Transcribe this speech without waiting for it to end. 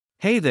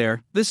Hey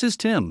there, this is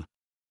Tim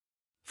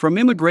from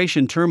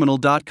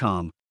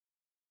ImmigrationTerminal.com.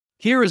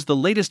 Here is the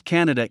latest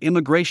Canada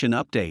immigration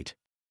update.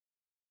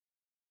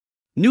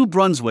 New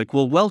Brunswick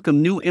will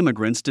welcome new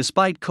immigrants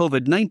despite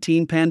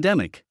COVID-19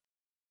 pandemic.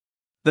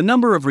 The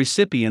number of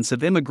recipients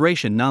of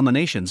immigration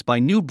nominations by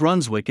New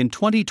Brunswick in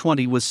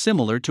 2020 was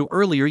similar to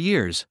earlier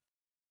years.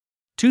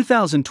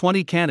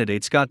 2020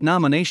 candidates got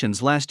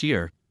nominations last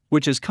year,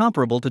 which is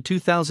comparable to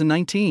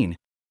 2019.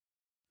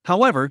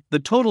 However, the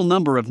total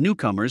number of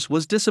newcomers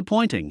was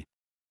disappointing.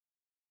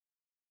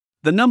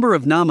 The number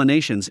of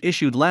nominations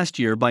issued last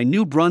year by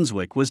New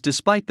Brunswick was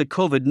despite the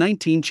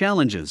COVID-19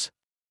 challenges.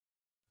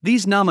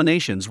 These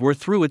nominations were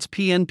through its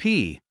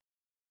PNP.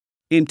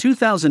 In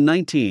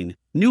 2019,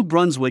 New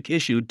Brunswick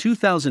issued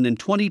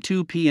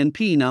 2,022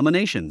 PNP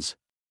nominations.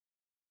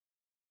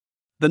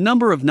 The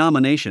number of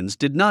nominations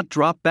did not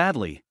drop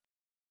badly.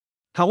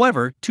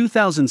 However,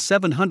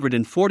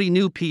 2,740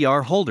 new PR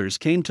holders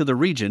came to the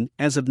region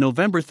as of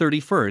November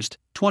 31,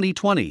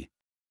 2020.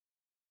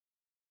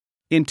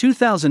 In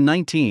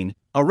 2019,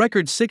 a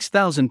record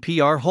 6,000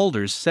 PR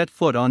holders set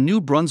foot on New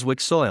Brunswick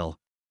soil.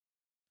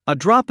 A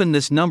drop in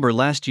this number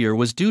last year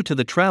was due to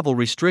the travel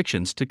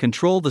restrictions to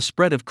control the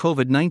spread of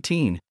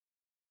COVID-19.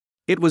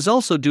 It was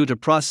also due to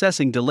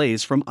processing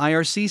delays from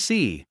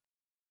IRCC.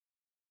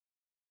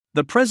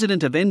 The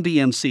president of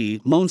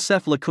NBMC,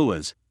 Monsef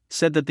Lakuas,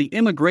 said that the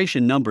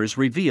immigration numbers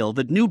reveal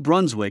that New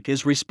Brunswick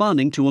is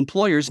responding to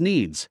employers'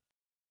 needs.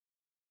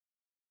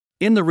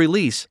 In the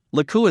release,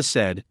 Lakuas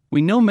said,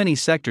 "We know many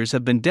sectors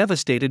have been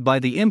devastated by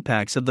the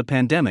impacts of the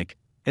pandemic,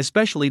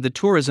 especially the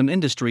tourism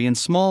industry and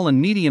small and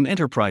medium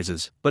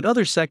enterprises, but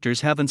other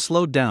sectors haven't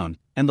slowed down,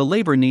 and the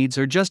labor needs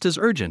are just as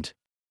urgent.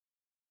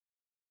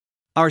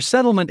 Our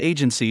settlement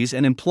agencies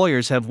and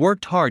employers have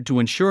worked hard to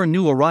ensure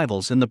new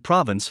arrivals in the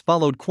province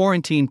followed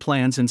quarantine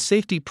plans and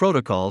safety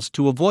protocols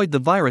to avoid the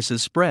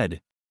virus's spread.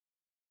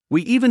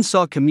 We even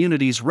saw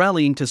communities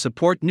rallying to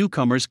support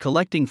newcomers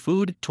collecting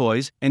food,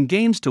 toys, and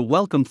games to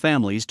welcome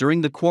families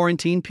during the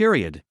quarantine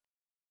period."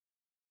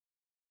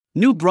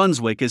 New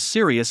Brunswick is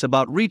serious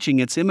about reaching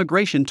its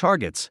immigration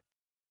targets.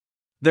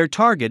 Their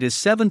target is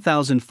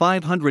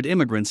 7,500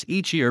 immigrants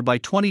each year by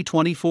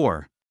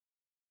 2024.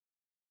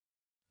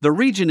 The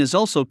region is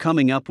also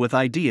coming up with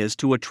ideas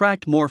to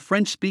attract more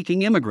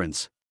French-speaking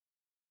immigrants.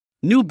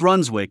 New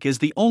Brunswick is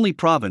the only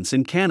province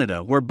in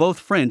Canada where both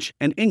French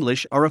and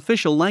English are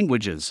official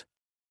languages.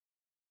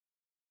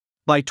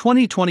 By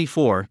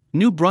 2024,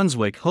 New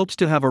Brunswick hopes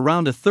to have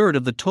around a third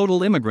of the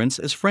total immigrants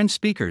as French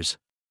speakers.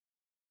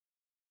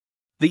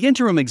 The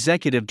interim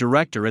executive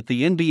director at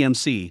the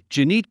NBMC,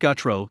 Janette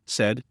Gautreau,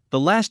 said, "The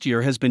last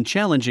year has been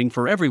challenging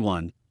for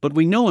everyone, but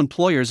we know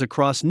employers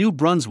across New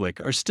Brunswick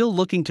are still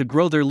looking to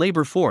grow their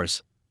labor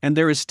force, and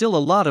there is still a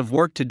lot of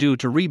work to do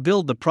to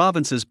rebuild the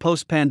province's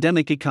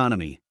post-pandemic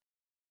economy."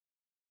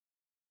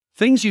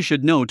 Things you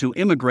should know to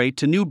immigrate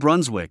to New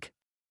Brunswick.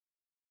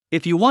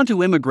 If you want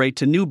to immigrate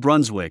to New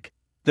Brunswick,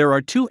 there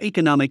are two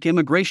economic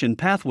immigration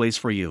pathways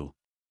for you.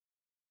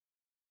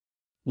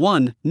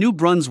 1. New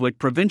Brunswick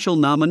Provincial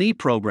Nominee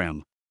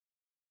Program.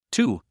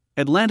 2.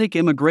 Atlantic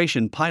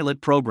Immigration Pilot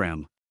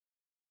Program.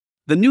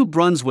 The New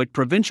Brunswick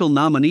Provincial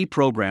Nominee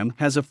Program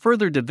has a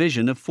further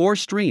division of 4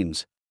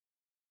 streams.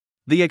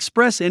 The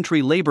Express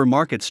Entry Labor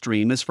Market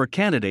stream is for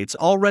candidates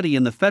already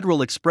in the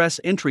Federal Express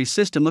Entry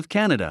System of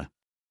Canada.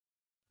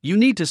 You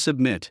need to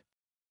submit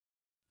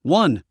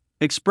 1.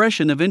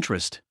 Expression of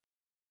interest.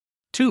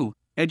 2.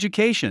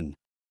 Education.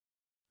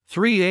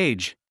 3.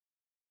 Age.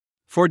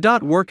 4.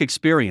 Work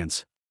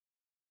experience.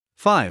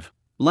 5.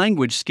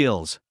 Language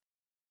skills.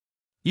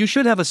 You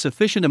should have a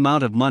sufficient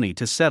amount of money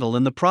to settle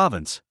in the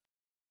province.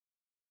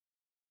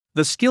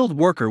 The skilled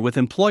worker with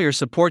employer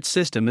support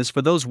system is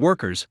for those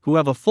workers who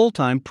have a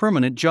full-time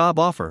permanent job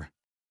offer.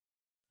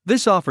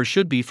 This offer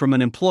should be from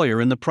an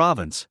employer in the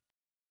province.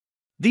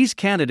 These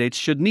candidates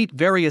should meet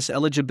various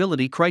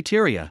eligibility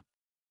criteria.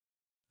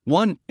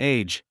 1.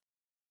 Age.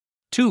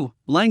 2.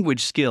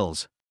 Language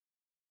skills.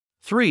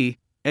 3.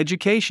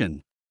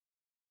 Education.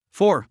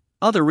 4.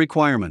 Other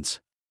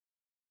requirements.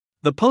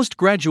 The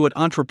postgraduate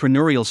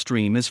entrepreneurial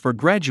stream is for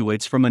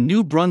graduates from a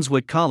New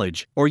Brunswick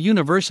college or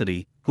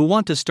university who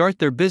want to start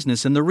their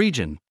business in the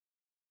region.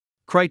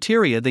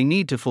 Criteria they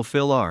need to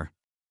fulfill are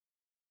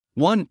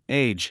 1.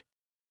 Age.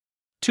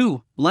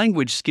 2.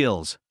 Language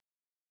skills.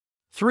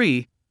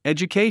 3.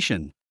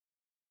 Education.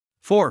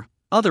 4.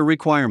 Other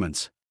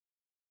requirements.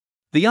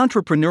 The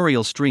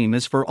entrepreneurial stream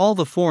is for all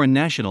the foreign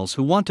nationals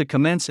who want to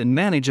commence and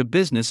manage a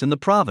business in the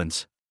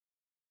province.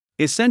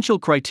 Essential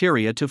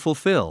criteria to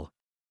fulfill: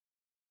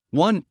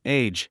 1.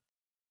 Age.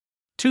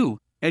 2.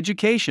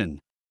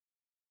 Education.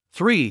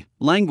 3.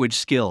 Language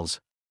skills.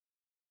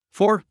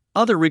 4.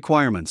 Other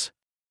requirements.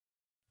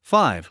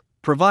 5.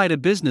 Provide a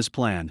business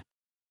plan.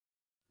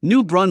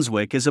 New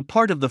Brunswick is a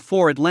part of the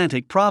 4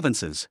 Atlantic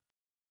provinces.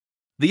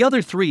 The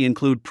other 3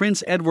 include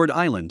Prince Edward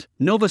Island,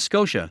 Nova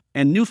Scotia,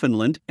 and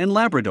Newfoundland and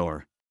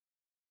Labrador.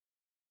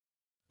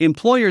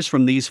 Employers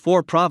from these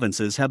 4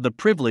 provinces have the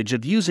privilege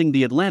of using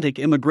the Atlantic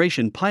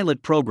Immigration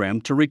Pilot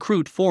Program to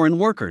recruit foreign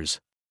workers.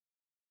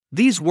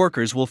 These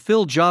workers will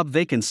fill job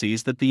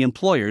vacancies that the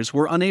employers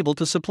were unable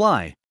to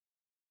supply.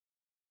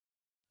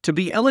 To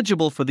be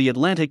eligible for the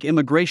Atlantic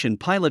Immigration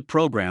Pilot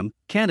Program,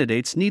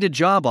 candidates need a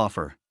job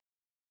offer.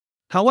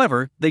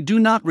 However, they do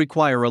not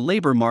require a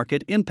labor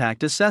market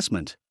impact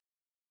assessment.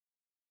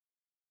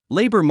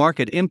 Labor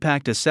Market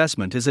Impact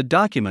Assessment is a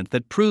document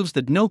that proves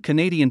that no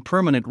Canadian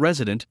permanent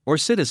resident or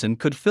citizen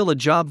could fill a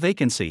job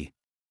vacancy.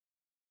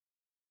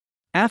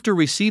 After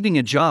receiving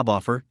a job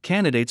offer,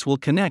 candidates will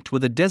connect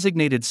with a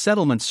designated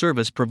settlement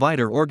service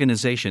provider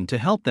organization to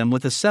help them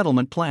with a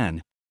settlement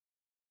plan.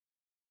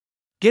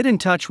 Get in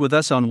touch with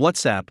us on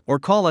WhatsApp or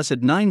call us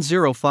at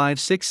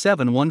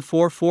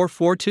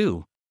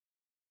 905-671-4442.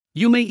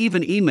 You may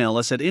even email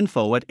us at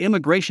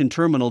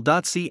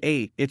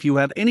info@immigrationterminal.ca if you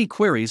have any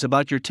queries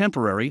about your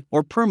temporary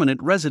or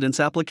permanent residence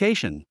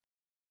application.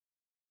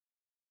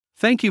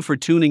 Thank you for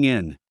tuning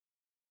in.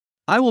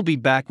 I will be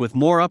back with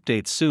more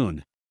updates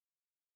soon.